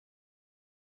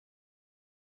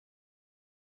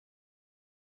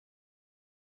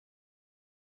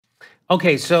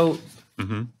Okay, so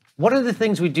one of the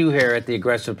things we do here at the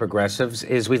Aggressive Progressives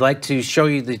is we like to show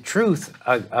you the truth,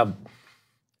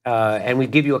 and we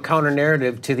give you a counter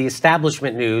narrative to the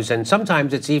establishment news, and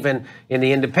sometimes it's even in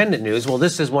the independent news. Well,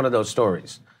 this is one of those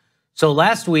stories. So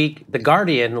last week, The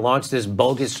Guardian launched this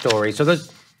bogus story. So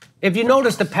if you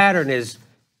notice, the pattern is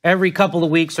every couple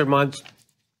of weeks or months,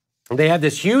 they have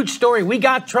this huge story. We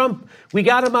got Trump. We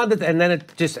got him on the, and then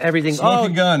it just everything.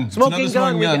 Smoking gun. Smoking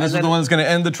gun. This is the one that's going to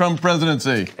end the Trump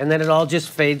presidency. And then it all just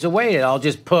fades away. It all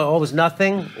just it was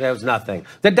nothing. It was nothing.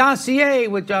 The dossier,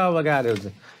 which oh my God, it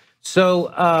was.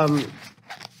 So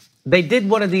they did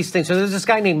one of these things. So there's this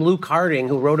guy named Luke Harding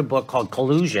who wrote a book called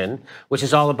Collusion, which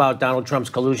is all about Donald Trump's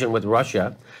collusion with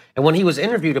Russia. And when he was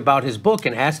interviewed about his book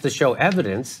and asked to show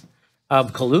evidence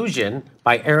of collusion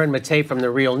by Aaron Matei from The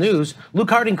Real News, Luke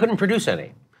Harding couldn't produce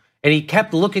any. And he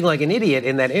kept looking like an idiot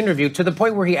in that interview to the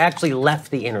point where he actually left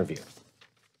the interview.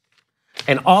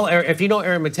 And if you know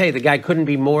Aaron Matei, the guy couldn't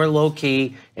be more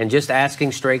low-key and just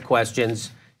asking straight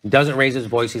questions. He doesn't raise his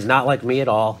voice. He's not like me at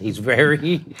all. He's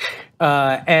very...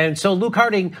 and so Luke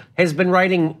Harding has been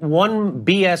writing one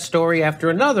BS story after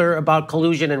another about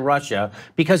collusion in Russia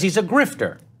because he's a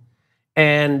grifter.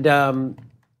 And...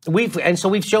 so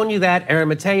we've shown you that Aaron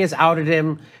Matei has outed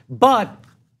him, but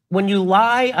when you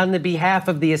lie on the behalf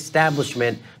of the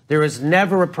establishment, there is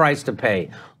never a price to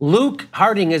pay. Luke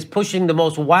Harding is pushing the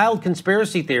most wild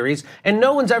conspiracy theories, and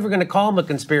no one's ever going to call him a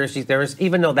conspiracy theorist,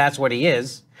 even though that's what he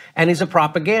is, and he's a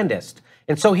propagandist.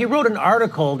 And so he wrote an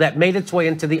article that made its way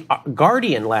into the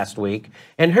Guardian last week,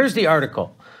 and here's the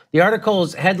article. The article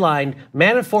is headlined,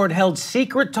 Manafort held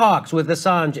secret talks with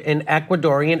Assange in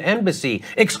Ecuadorian embassy.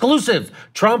 Exclusive,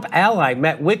 Trump ally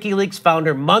met WikiLeaks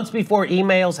founder months before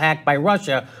emails hacked by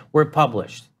Russia were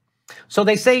published. So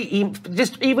they say,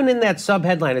 just even in that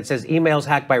sub-headline, it says emails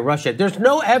hacked by Russia. There's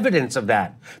no evidence of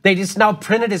that. They just now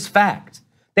print it as fact.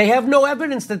 They have no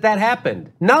evidence that that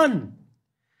happened. None.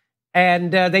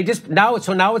 And now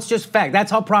it's just fact.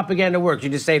 That's how propaganda works. You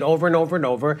just say it over and over and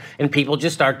over, and people it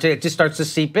just starts to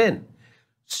seep in.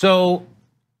 So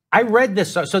I read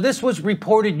this. So this was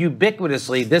reported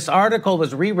ubiquitously. This article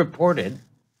was re-reported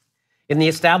in the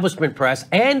establishment press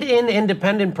and in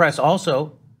independent press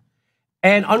also,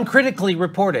 and uncritically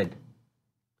reported.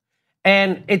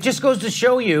 And it just goes to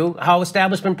show you how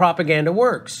establishment propaganda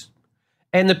works.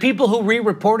 And the people who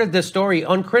re-reported this story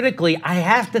uncritically, I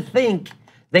have to think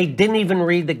they didn't even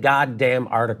read the goddamn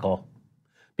article.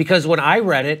 Because when I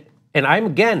read it, and I'm,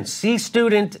 again, C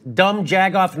student, dumb,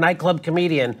 jagoff, nightclub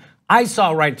comedian, I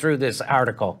saw right through this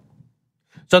article.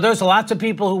 So there's lots of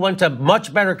people who went to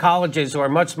much better colleges who are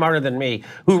much smarter than me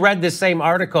who read this same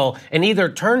article and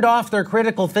either turned off their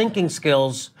critical thinking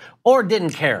skills or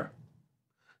didn't care.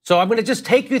 So I'm going to just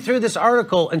take you through this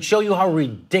article and show you how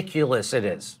ridiculous it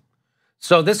is.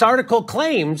 So this article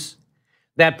claims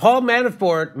that Paul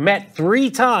Manafort met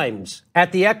 3 times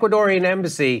at the Ecuadorian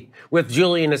embassy with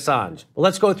Julian Assange. Well,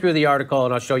 let's go through the article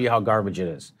and I'll show you how garbage it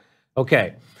is.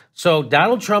 Okay, so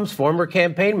Donald Trump's former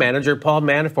campaign manager, Paul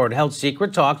Manafort, held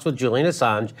secret talks with Julian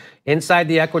Assange inside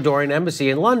the Ecuadorian embassy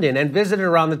in London and visited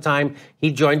around the time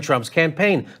he joined Trump's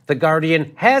campaign. The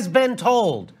Guardian has been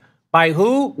told. By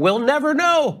who? We'll never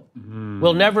know.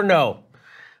 We'll never know.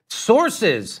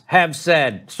 Sources have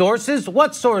said. Sources?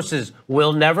 What sources?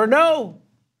 We'll never know.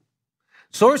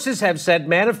 Sources have said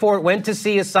Manafort went to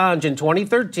see Assange in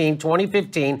 2013,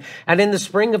 2015, and in the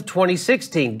spring of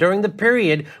 2016, during the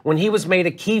period when he was made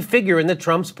a key figure in the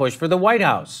Trump's push for the White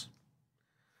House.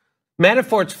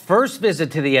 Manafort's first visit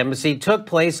to the embassy took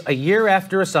place a year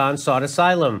after Assange sought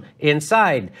asylum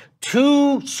inside.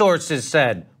 2 sources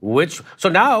said, so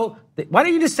now, why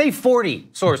don't you just say 40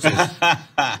 sources?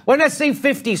 Why not say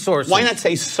 50 sources? Why not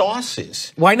say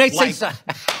sauces? Why not say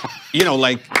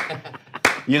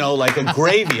like a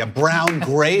gravy, a brown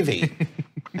gravy.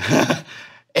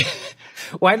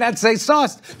 Why not say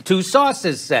sauce? 2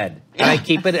 sauces said. And I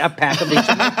keep it a pack of each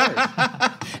of my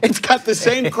purse. It's got the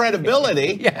same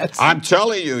credibility. Yes. I'm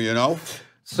telling you, you know.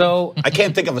 So I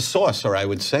can't think of a sauce, or I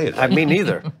would say it. I mean,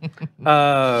 neither.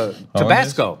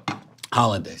 Tabasco.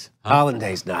 Hollandaise.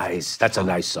 Hollandaise, nice. That's a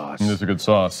nice sauce. That's a good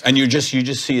sauce. And you just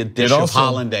see a dish of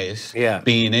Hollandaise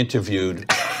being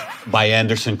interviewed by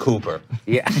Anderson Cooper.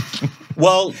 Yeah.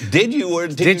 Well, did you or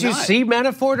did you not? See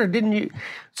Manafort or didn't you?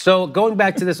 So going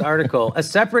back to this article, a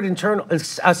separate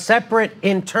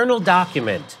internal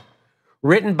document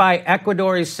written by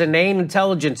Ecuador's Senate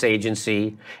intelligence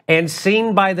agency and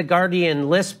seen by The Guardian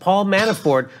lists Paul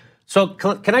Manafort. So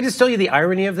can I just tell you the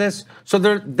irony of this? So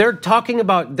they're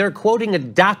quoting a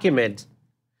document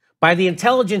by the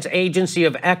intelligence agency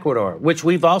of Ecuador, which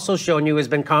we've also shown you has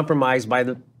been compromised by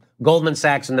Goldman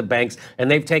Sachs and the banks, and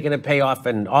they've taken a payoff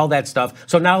and all that stuff.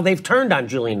 So now they've turned on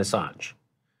Julian Assange,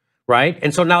 right?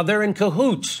 And so now they're in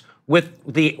cahoots with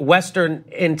the Western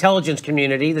intelligence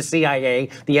community, the CIA,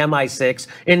 the MI6,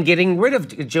 in getting rid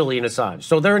of Julian Assange.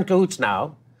 So they're in cahoots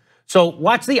now. So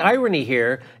what's the irony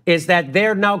here is that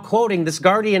they're now quoting, this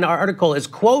Guardian article is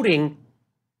quoting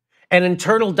an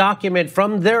internal document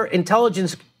from their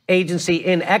intelligence agency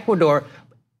in Ecuador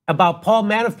about Paul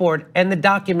Manafort, and the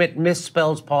document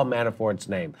misspells Paul Manafort's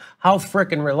name. How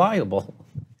frickin' reliable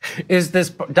is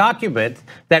this document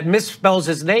that misspells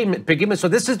his name? So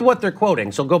this is what they're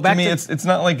quoting. So go back to me. It's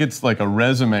not like it's like a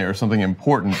resume or something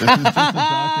important. This is just a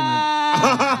document.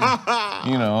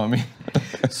 You know, I mean.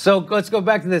 So let's go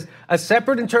back to this. A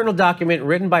separate internal document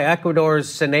written by Ecuador's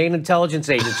Senate Intelligence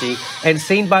Agency and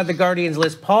seen by the Guardian's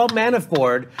lists Paul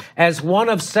Manafort as one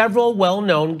of several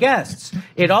well-known guests.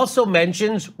 It also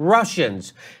mentions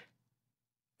Russians.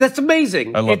 That's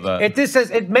amazing. I love that.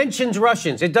 It mentions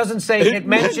Russians. It doesn't say it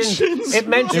mentions.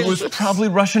 It was probably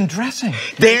Russian dressing.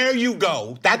 There you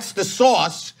go. That's the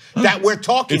sauce that we're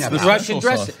talking about. Russian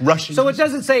dressing. So it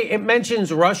doesn't say it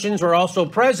mentions Russians were also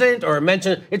present, or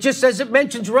it just says it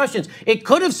mentions Russians. It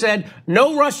could have said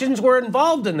no Russians were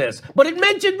involved in this, but it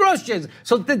mentioned Russians.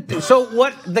 So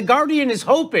what the Guardian is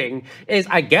hoping is,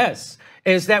 I guess,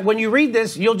 is that when you read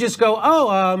this, you'll just go,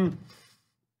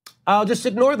 I'll just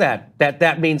ignore that.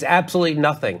 That means absolutely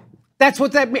nothing. That's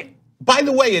what that means. By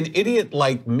the way, an idiot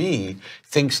like me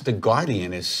thinks The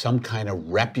Guardian is some kind of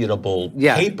reputable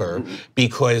paper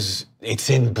because it's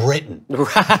in Britain. No,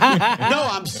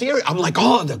 I'm serious. I'm like,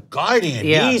 oh, The Guardian,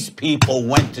 these people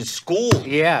went to school.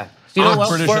 Yeah. You know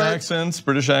British accents.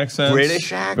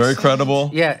 Very credible.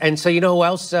 Yeah, and so you know who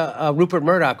else? Rupert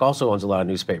Murdoch also owns a lot of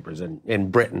newspapers in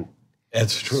Britain.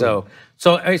 That's true.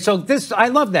 So this, I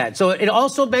love that. So it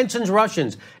also mentions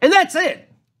Russians, and that's it.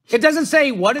 It doesn't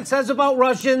say what it says about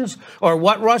Russians or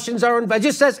what Russians are involved. It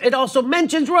just says it also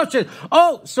mentions Russians.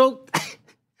 Oh, so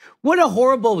what a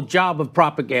horrible job of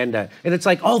propaganda. And it's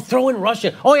like, oh, throw in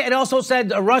Russia. Oh, yeah, it also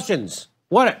said Russians.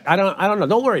 What? I don't know.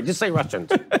 Don't worry. Just say Russians.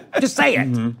 Just say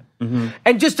it.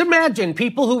 And just imagine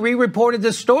people who re-reported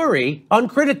this story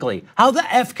uncritically. How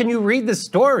the F can you read this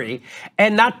story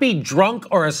and not be drunk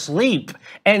or asleep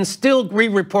and still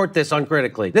re-report this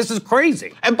uncritically? This is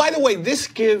crazy. And by the way, this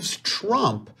gives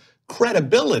Trump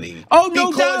credibility. Oh,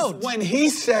 no doubt. Because when he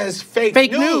says fake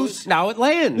news, now it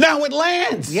lands. Now it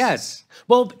lands. Yes.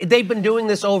 Well, they've been doing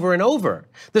this over and over.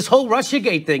 This whole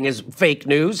Russiagate thing is fake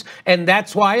news, and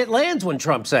that's why it lands when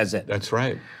Trump says it. That's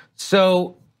right.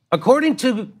 So, according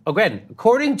to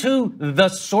the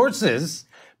sources,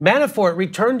 Manafort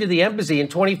returned to the embassy in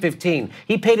 2015.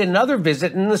 He paid another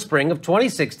visit in the spring of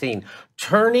 2016,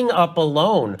 turning up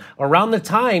alone. Around the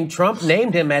time Trump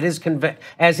named him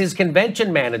as his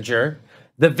convention manager,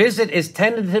 the visit is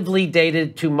tentatively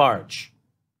dated to March.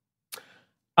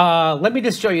 Let me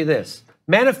just show you this.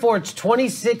 Manafort's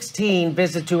 2016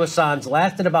 visit to Assange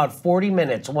lasted about 40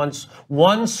 minutes,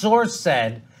 one source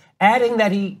said, adding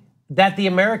that the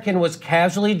American was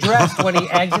casually dressed when he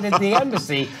exited the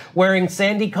embassy, wearing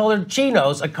sandy-colored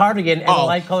chinos, a cardigan, and a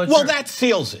light-colored shirt. Well, that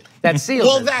seals it. That seals it.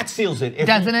 Well, that seals it.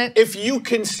 Doesn't it? If you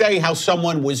can say how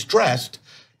someone was dressed,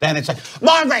 then it's like,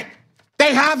 Margaret,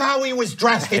 they have how he was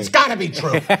dressed. It's got to be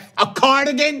true. A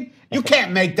cardigan? You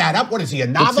can't make that up. What is he, a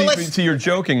novelist? See, you're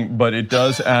joking, but it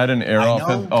does add an air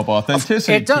of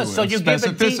authenticity. It does. To so it, you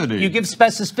specificity. you give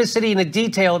specificity and a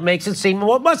detail. It makes it seem,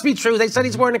 well, it must be true. They said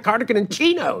he's wearing a cardigan and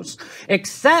chinos,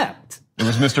 except it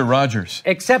was Mr. Rogers.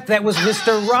 Except that was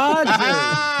Mr. Rogers.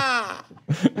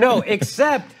 No,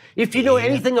 except if you know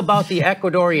anything about the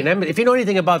Ecuadorian embassy, if you know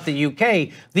anything about the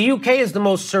UK is the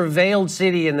most surveilled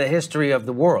city in the history of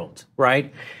the world,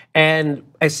 right? And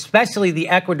especially the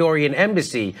Ecuadorian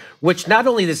embassy, which not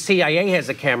only the CIA has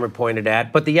a camera pointed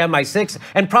at, but the MI6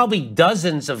 and probably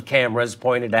dozens of cameras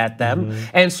pointed at them.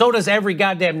 And so does every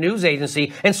goddamn news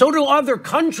agency. And so do other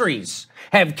countries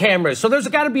have cameras. So there's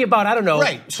got to be about, I don't know,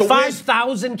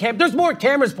 5,000 cameras. There's more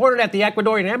cameras pointed at the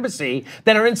Ecuadorian embassy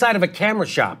than are inside of a camera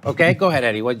shop. Okay, go ahead,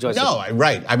 Eddie. What did you say? No,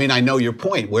 right. I mean, I know your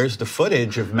point. Where's the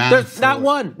footage of Manafort? There's not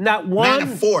one.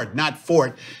 Manafort, not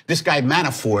Fort. This guy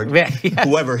Manafort,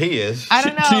 whoever he is. I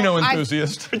don't know. Chino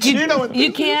enthusiast.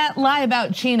 You can't lie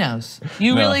about chinos.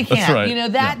 You really can't. That's right. You know,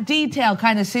 that detail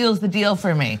kind of seals the deal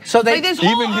for me. So like this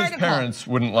whole even his parents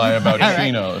wouldn't lie about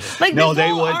chinos. Like this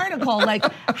whole article, like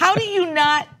how do you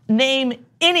not name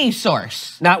any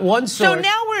source? Not one source. So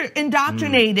now we're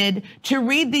indoctrinated to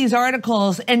read these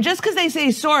articles, and just because they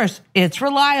say source, it's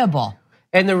reliable.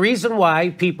 And the reason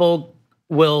why people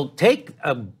will take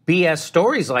BS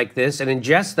stories like this and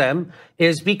ingest them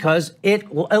is because it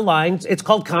aligns, it's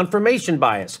called confirmation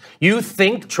bias. You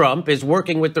think Trump is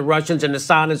working with the Russians and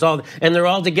Assad is all, and they're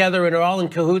all together and they're all in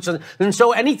cahoots. And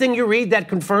so anything you read that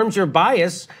confirms your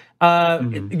bias,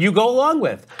 you go along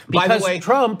with. Because By the way,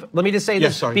 Trump, let me just say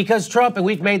this, because Trump, and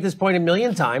we've made this point a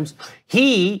million times,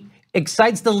 he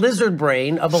excites the lizard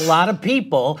brain of a lot of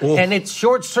people, and it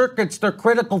short circuits their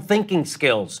critical thinking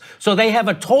skills. So they have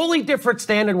a totally different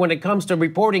standard when it comes to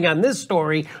reporting on this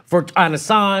story on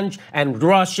Assange and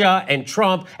Russia and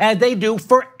Trump as they do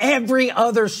for every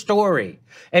other story.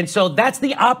 And so that's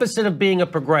the opposite of being a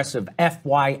progressive,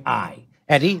 FYI.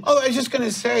 Eddie? Oh, I was just going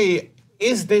to say,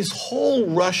 is this whole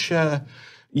Russia,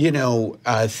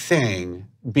 thing,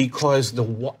 because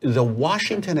the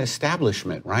Washington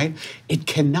establishment, right? It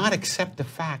cannot accept the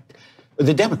fact,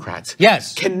 the Democrats,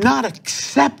 cannot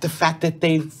accept the fact that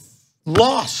they've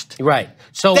lost. Right.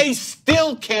 So they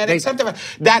still can't accept the fact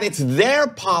that it's their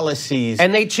policies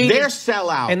and they cheated, their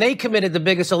sellout, and they committed the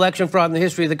biggest election fraud in the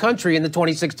history of the country in the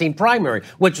 2016 primary,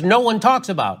 which no one talks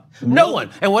about. No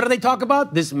one. And what do they talk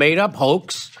about? This made-up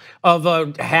hoax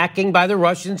of hacking by the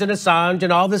Russians and Assange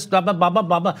and all this blah, blah, blah, blah,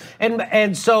 blah, blah.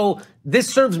 And so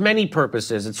this serves many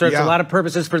purposes. It serves a lot of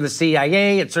purposes for the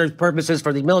CIA. It serves purposes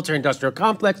for the military-industrial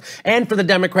complex and for the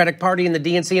Democratic Party and the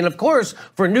DNC. And, of course,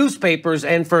 for newspapers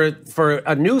and for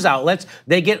news outlets,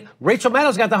 they get – Rachel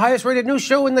Maddow's got the highest-rated news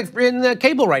show in the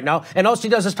cable right now, and all she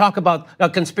does is talk about a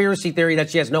conspiracy theory that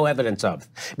she has no evidence of.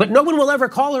 But no one will ever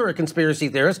call her a conspiracy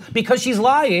theorist because she's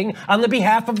lying on the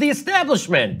behalf of the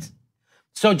establishment.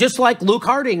 So just like Luke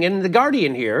Harding in The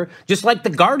Guardian here, just like The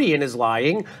Guardian is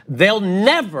lying, they'll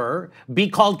never be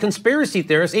called conspiracy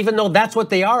theorists, even though that's what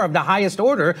they are of the highest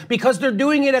order, because they're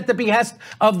doing it at the behest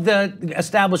of the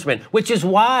establishment, which is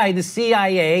why the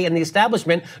CIA and the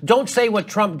establishment don't say what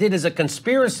Trump did is a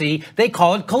conspiracy. They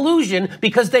call it collusion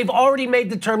because they've already made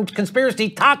the term conspiracy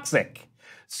toxic.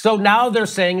 So now they're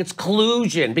saying it's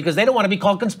collusion because they don't want to be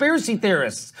called conspiracy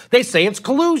theorists. They say it's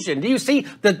collusion. Do you see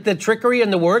the trickery in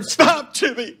the words? Stop,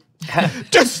 Jimmy.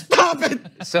 Just stop it.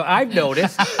 So I've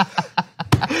noticed.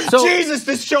 Jesus,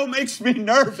 this show makes me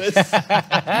nervous.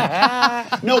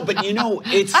 No, but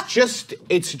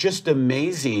it's just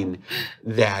amazing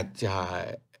that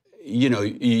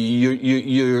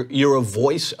you're a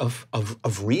voice of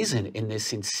reason in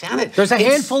this insanity. There's a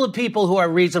handful of people who are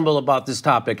reasonable about this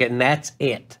topic, and that's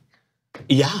it.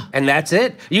 Yeah. And that's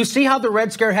it. You see how the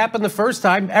Red Scare happened the first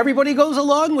time? Everybody goes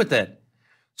along with it.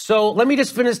 So let me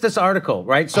just finish this article,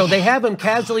 right? So they have him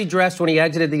casually dressed when he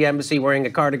exited the embassy wearing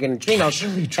a cardigan and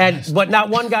chinos, but not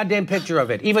one goddamn picture of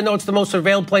it, even though it's the most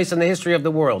surveilled place in the history of the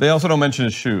world. They also don't mention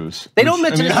his shoes. They don't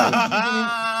mention his shoes.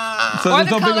 So or there's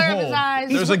the no color big of hole. his eyes.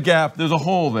 There's a gap. There's a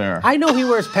hole there. I know he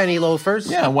wears penny loafers.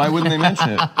 Yeah, why wouldn't they mention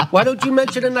it? Why don't you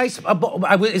mention a nice,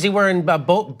 is he wearing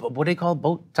boat, what do they call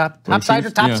boat,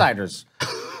 topsiders? Topsiders.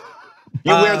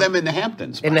 You wear them in the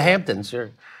Hamptons. In the Hamptons,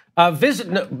 sure.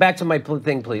 Back to my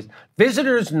thing, please.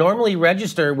 Visitors normally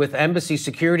register with embassy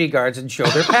security guards and show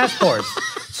their passports.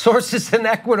 Sources in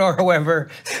Ecuador, however,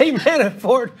 say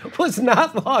Manafort was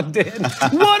not logged in.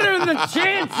 What are the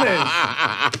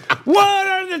chances? What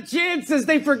are the chances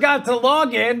they forgot to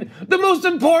log in? The most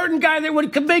important guy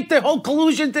that could make the whole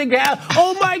collusion thing happen.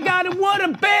 Oh my God, what a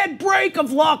bad break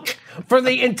of luck for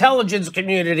the intelligence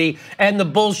community and the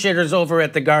bullshitters over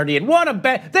at The Guardian. What a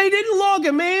bad, they didn't log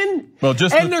him in. Well,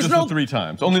 just the 3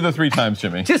 times. Only the 3 times,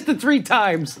 Jimmy. Just the 3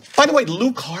 times. By the way,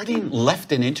 Luke Harding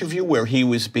left an interview where he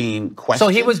was being questioned.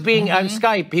 So he was being on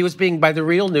Skype. He was being by The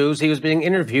Real News. He was being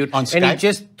interviewed on Skype. And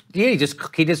he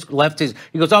just left his.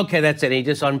 He goes, okay, that's it. He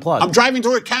just unplugged. I'm driving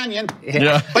through a canyon.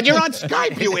 Yeah. But you're on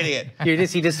Skype, you idiot.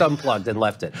 He just unplugged and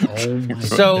left it. Oh my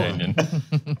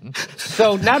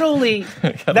So not only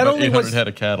was head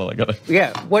of cattle.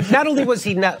 not only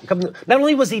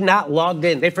was he not logged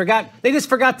in. They just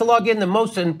forgot to log in the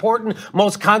most important,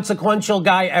 most consequential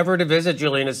guy ever to visit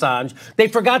Julian Assange. They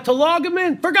forgot to log him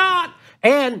in. Forgot.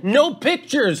 And no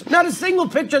pictures, not a single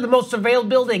picture of the most surveilled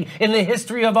building in the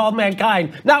history of all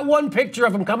mankind. Not one picture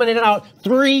of him coming in and out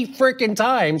 3 freaking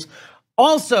times.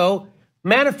 Also,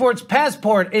 Manafort's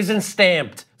passport isn't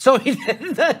stamped. So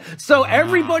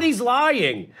everybody's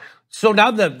lying. So now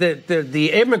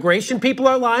the immigration people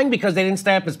are lying because they didn't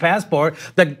stamp his passport.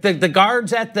 The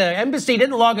guards at the embassy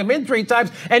didn't log him in 3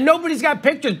 times, and nobody's got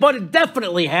pictures, but it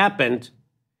definitely happened.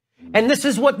 And this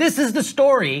is the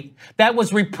story that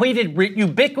was repeated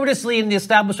ubiquitously in the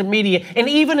establishment media, and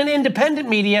even in independent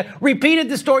media repeated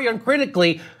the story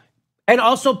uncritically. And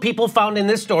also people found in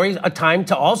this story a time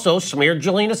to also smear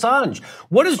Julian Assange.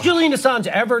 What has Julian Assange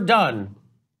ever done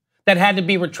that had to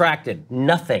be retracted?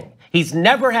 Nothing. He's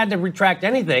never had to retract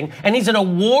anything, and he's an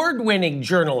award-winning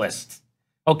journalist.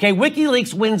 Okay,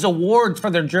 WikiLeaks wins awards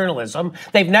for their journalism.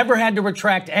 They've never had to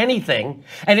retract anything.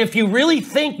 And if you really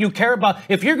think you care about,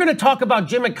 if you're going to talk about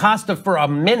Jim Acosta for a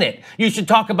minute, you should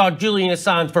talk about Julian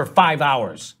Assange for 5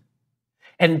 hours.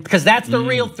 And because that's the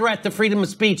real threat to freedom of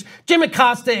speech. Jim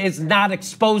Acosta is not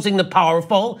exposing the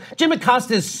powerful. Jim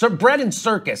Acosta is bread and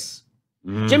circus.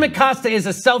 Jim Acosta is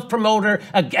a self-promoter,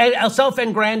 a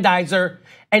self-aggrandizer,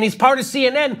 and he's part of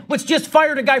CNN, which just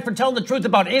fired a guy for telling the truth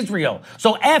about Israel.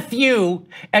 So F you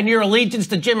and your allegiance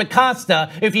to Jim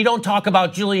Acosta if you don't talk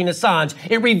about Julian Assange.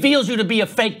 It reveals you to be a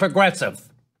fake progressive.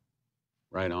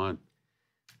 Right on.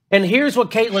 And here's what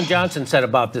Caitlin Johnson said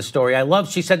about this story.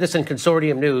 She said this in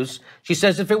Consortium News. She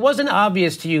says, if it wasn't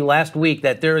obvious to you last week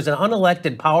that there is an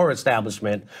unelected power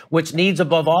establishment which needs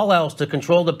above all else to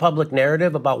control the public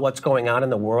narrative about what's going on in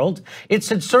the world, it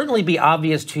should certainly be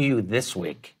obvious to you this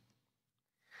week.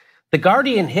 The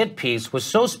Guardian hit piece was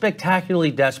so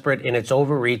spectacularly desperate in its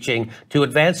overreaching to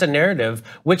advance a narrative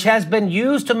which has been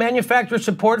used to manufacture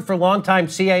support for longtime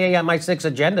CIA MI6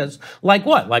 agendas, like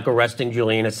what? Like arresting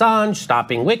Julian Assange,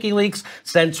 stopping WikiLeaks,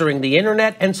 censoring the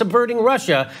internet, and subverting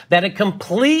Russia, that it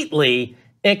completely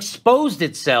exposed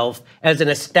itself as an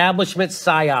establishment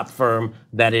psyop firm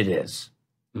that it is.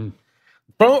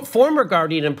 Former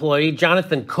Guardian employee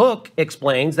Jonathan Cook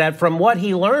explains that from what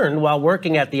he learned while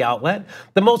working at the outlet,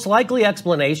 the most likely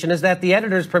explanation is that the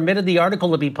editors permitted the article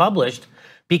to be published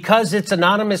because its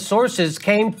anonymous sources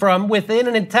came from within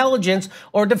an intelligence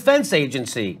or defense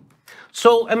agency.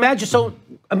 So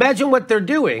imagine what they're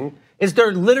doing is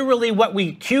they're literally, what we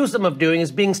accuse them of doing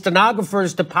is being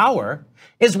stenographers to power,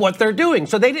 is what they're doing.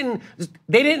 So they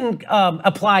didn't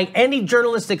apply any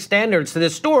journalistic standards to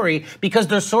this story because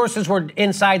their sources were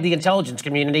inside the intelligence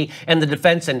community and the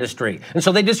defense industry. And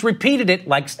so they just repeated it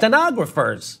like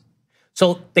stenographers.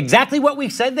 So exactly what we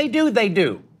said they do, they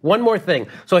do. One more thing.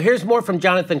 So here's more from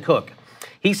Jonathan Cook.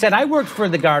 He said, I worked for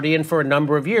The Guardian for a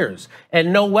number of years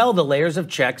and know well the layers of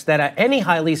checks that any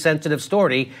highly sensitive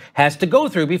story has to go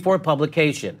through before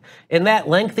publication. In that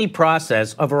lengthy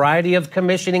process, a variety of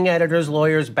commissioning editors,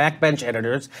 lawyers, backbench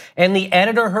editors, and the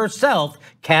editor herself,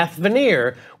 Kath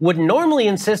Veneer, would normally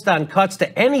insist on cuts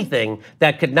to anything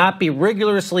that could not be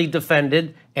rigorously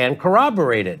defended and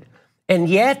corroborated. And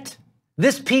yet,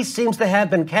 this piece seems to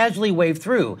have been casually waved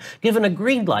through, given a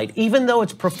green light, even though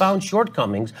its profound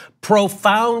shortcomings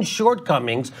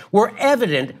were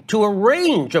evident to a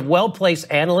range of well-placed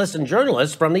analysts and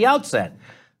journalists from the outset.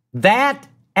 That,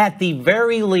 at the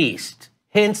very least,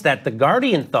 hints that The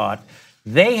Guardian thought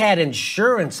they had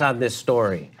insurance on this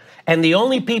story. And the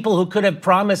only people who could have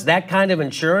promised that kind of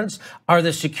insurance are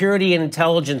the security and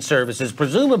intelligence services,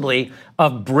 presumably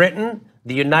of Britain,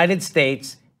 the United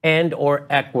States, and or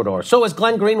Ecuador. So as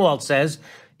Glenn Greenwald says,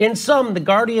 in sum, The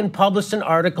Guardian published an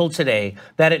article today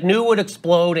that it knew would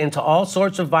explode into all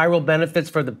sorts of viral benefits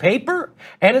for the paper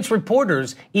and its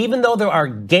reporters, even though there are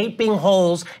gaping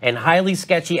holes and highly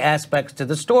sketchy aspects to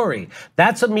the story.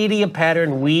 That's a media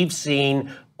pattern we've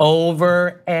seen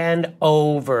over and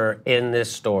over in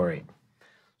this story.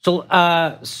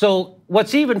 So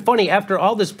what's even funny, after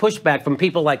all this pushback from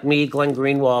people like me, Glenn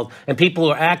Greenwald, and people who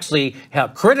are actually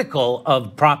critical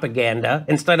of propaganda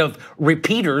instead of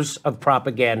repeaters of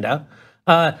propaganda,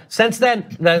 since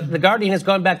then, the Guardian has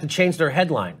gone back to change their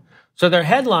headline. So their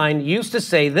headline used to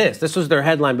say this. This was their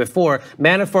headline before.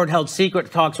 Manafort held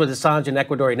secret talks with Assange in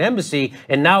Ecuadorian embassy.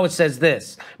 And now it says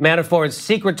this. Manafort's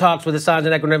secret talks with Assange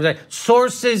in Ecuadorian embassy.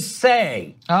 Sources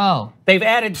say. Oh. They've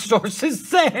added sources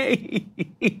say.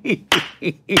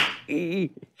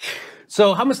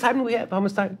 So how much time do we have? How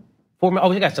much time? 4 minutes. Oh,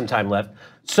 we got some time left.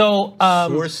 So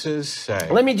sources say.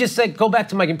 Let me just say, go back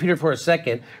to my computer for a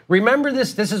second. Remember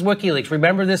this. This is WikiLeaks.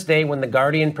 Remember this day when The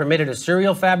Guardian permitted a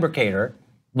serial fabricator,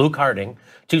 Luke Harding,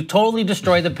 to totally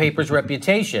destroy the paper's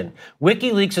reputation.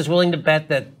 WikiLeaks is willing to bet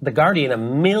that The Guardian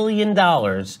 $1 million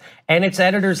and its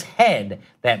editor's head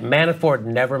that Manafort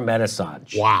never met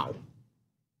Assange. Wow.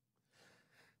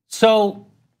 So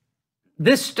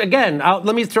this, again,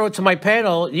 let me throw it to my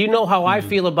panel. You know how I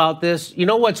feel about this. You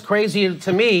know what's crazy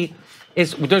to me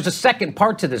is there's a second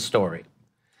part to this story.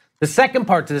 The second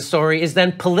part to this story is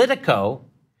then Politico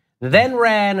then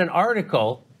ran an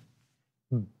article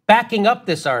backing up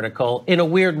this article in a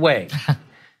weird way.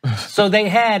 So they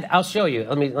had, I'll show you.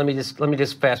 Let me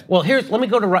just fast. Well, let me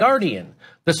go to Guardian.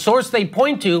 The source they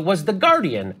point to was The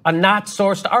Guardian, a not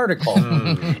sourced article.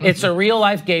 It's a real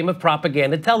life game of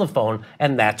propaganda telephone,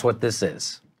 and that's what this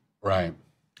is. Right.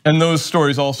 And those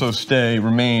stories also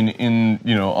remain in,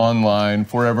 online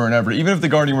forever and ever. Even if The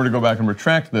Guardian were to go back and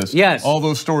retract this, yes, all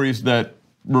those stories that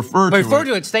refer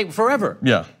to it. Stay forever.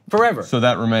 Yeah. Forever. So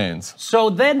that remains. So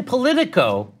then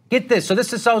Politico, get this. So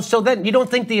this is so then you don't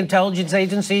think the intelligence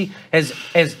agency has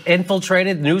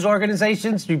infiltrated news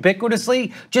organizations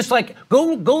ubiquitously? Just like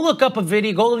go look up a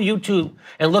video, go to YouTube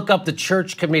and look up the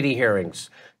church committee hearings.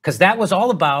 Because that was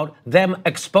all about them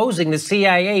exposing the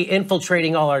CIA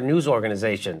infiltrating all our news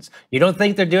organizations. You don't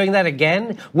think they're doing that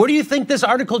again? Where do you think this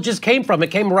article just came from?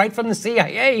 It came right from the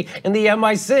CIA and the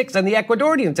MI6 and the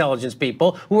Ecuadorian intelligence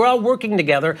people who are all working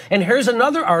together. And here's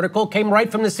another article came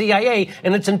right from the CIA,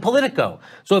 and it's in Politico.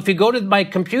 So if you go to my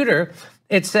computer,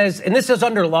 it says, and this is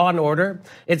under Law and Order,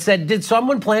 it said, did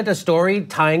someone plant a story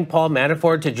tying Paul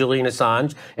Manafort to Julian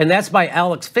Assange? And that's by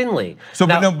Alex Finley. So,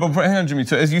 but hang on, Jimmy.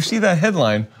 So as you see that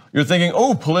headline, you're thinking,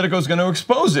 oh, Politico's going to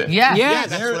expose it. Yeah, yeah,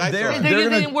 that's what I thought. They're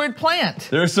using the word plant.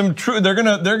 There's some truth. They're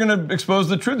gonna expose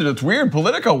the truth. It's weird.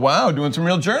 Politico, wow, doing some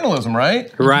real journalism,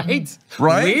 right? Right.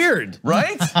 Right. Weird.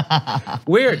 Right.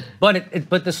 Weird.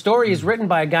 But the story is written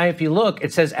by a guy. If you look,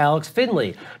 it says Alex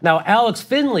Finley. Now, Alex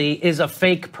Finley is a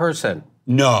fake person.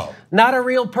 No. Not a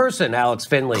real person, Alex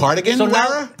Finley. Cardigan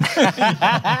wearer?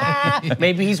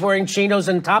 Maybe he's wearing chinos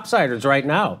and topsiders right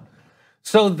now.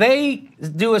 So they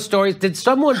do a story. Did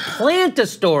someone plant a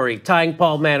story tying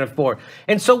Paul Manafort?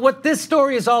 And so what this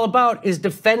story is all about is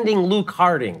defending Luke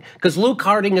Harding, because Luke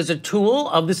Harding is a tool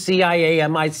of the CIA,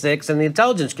 MI6, and the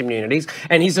intelligence communities,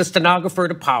 and he's a stenographer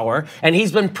to power, and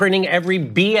he's been printing every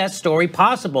BS story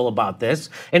possible about this.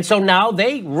 And so now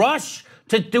they rush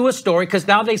to do a story because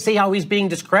now they see how he's being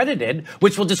discredited,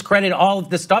 which will discredit all of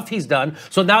the stuff he's done.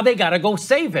 So now they got to go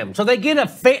save him. So they get a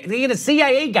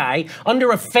CIA guy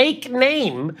under a fake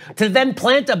name to then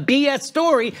plant a BS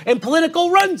story, and Politico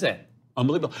runs it.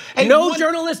 Unbelievable. Hey, no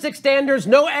journalistic standards,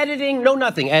 no editing, no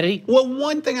nothing. Eddie? Well,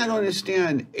 one thing I don't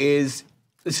understand is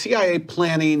the CIA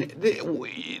planning.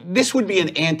 This would be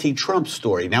an anti-Trump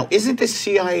story. Now, isn't the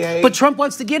CIA? But Trump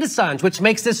wants to get Assange, which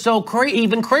makes this so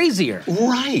even crazier.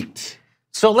 Right.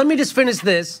 So let me just finish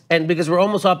this, and because we're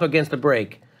almost up against the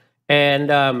break.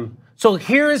 And so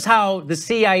here is how the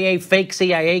fake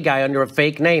CIA guy under a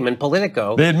fake name in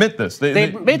Politico. They admit this. They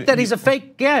admit that he's a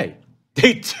fake guy.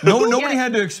 They do? Nobody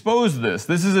had to expose this.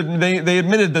 This is they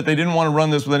admitted that they didn't want to run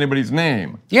this with anybody's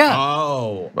name. Yeah.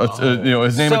 Oh.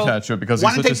 His name attached to it because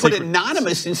why he's don't such they a put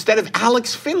anonymous instead of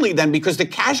Alex Finley then? Because the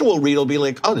casual reader will be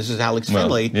like, oh, this is Alex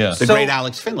Finley, yeah. the great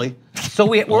Alex Finley. So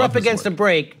we're up against a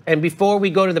break, and before we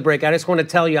go to the break, I just want to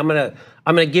tell you, I'm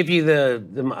gonna give you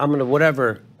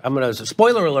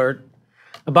spoiler alert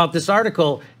about this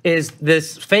article. Is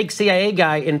this fake CIA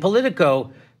guy in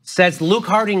Politico says Luke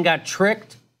Harding got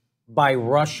tricked by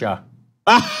Russia.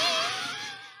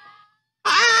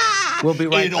 We'll be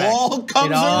right back. It all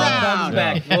comes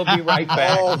around. We'll be right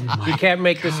back. You can't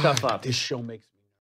make this stuff up. This show makes me